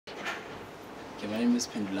Okay, my name is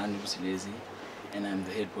Phendulani Buthelezi and I'm the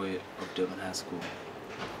head boy of Durban High School.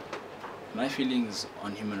 My feelings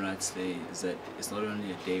on Human Rights Day is that it's not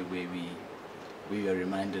only a day where we are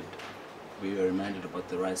reminded about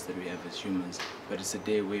the rights that we have as humans, but it's a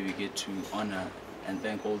day where we get to honor and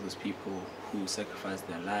thank all those people who sacrificed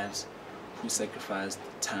their lives, who sacrificed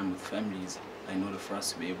time with families in order for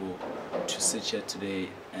us to be able to sit here today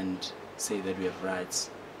and say that we have rights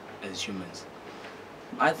as humans.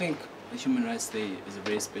 I think the Human Rights Day is a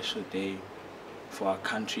very special day for our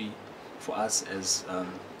country, for us as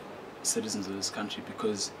citizens of this country,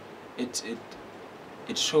 because it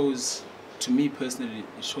shows, to me personally,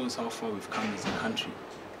 it shows how far we've come as a country.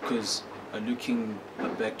 Because looking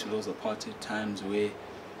back to those apartheid times where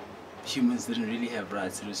humans didn't really have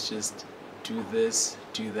rights, it was just do this,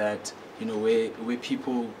 do that, you know, where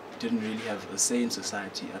people didn't really have a say in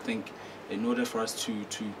society. I think in order for us to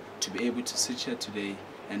be able to sit here today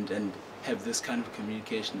and have this kind of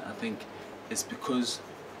communication, I think it's because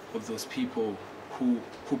of those people who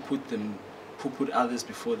put others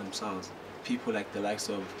before themselves. People like the likes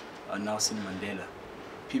of Nelson Mandela,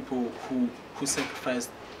 people who sacrificed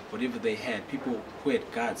whatever they had, people who had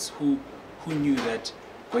guts, who knew that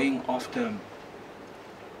going after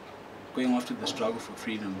the struggle for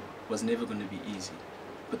freedom was never going to be easy.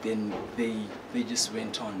 But then they just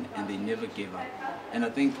went on and they never gave up. And I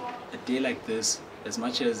think a day like this, as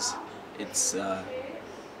much as it's a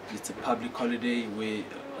public holiday where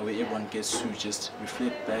everyone gets to just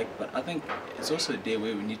reflect back, but I think it's also a day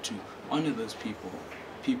where we need to honor those people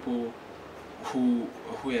who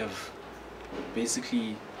have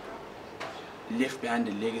basically left behind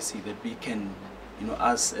a legacy that we can, you know,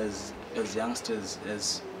 us as youngsters,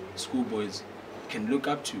 as schoolboys, can look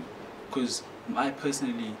up to. Because I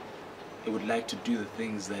personally would like to do the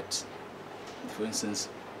things that, for instance,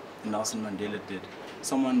 Nelson Mandela did.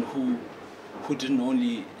 Someone who didn't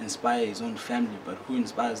only inspire his own family, but who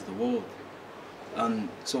inspires the world.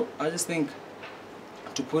 So I just think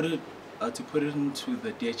to put it into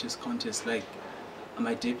the DHS context, like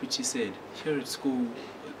my deputy said, here at school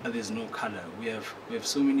there's no color. We have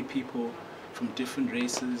so many people from different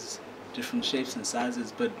races, different shapes and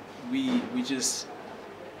sizes, but we just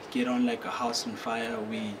get on like a house on fire.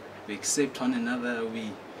 We accept one another.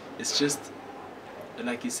 It's just,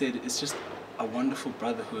 like you said, it's just a wonderful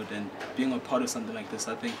brotherhood, and being a part of something like this,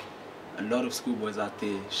 I think a lot of schoolboys out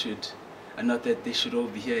there should, and not that they should all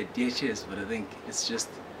be here at DHS, but I think it's just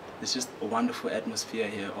a wonderful atmosphere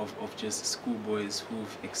here of just schoolboys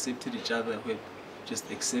who've accepted each other, who've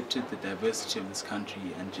just accepted the diversity of this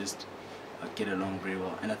country and just get along very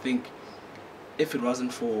well. And I think if it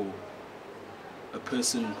wasn't for a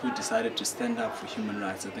person who decided to stand up for human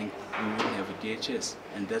rights, I think we wouldn't have a DHS.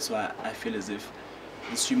 And that's why I feel as if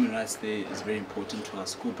this Human Rights Day is very important to our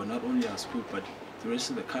school, but not only our school, but the rest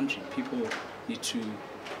of the country. People need to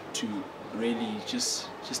really just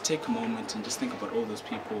take a moment and just think about all those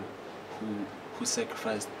people who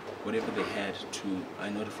sacrificed whatever they had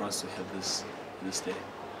in order for us to have this day.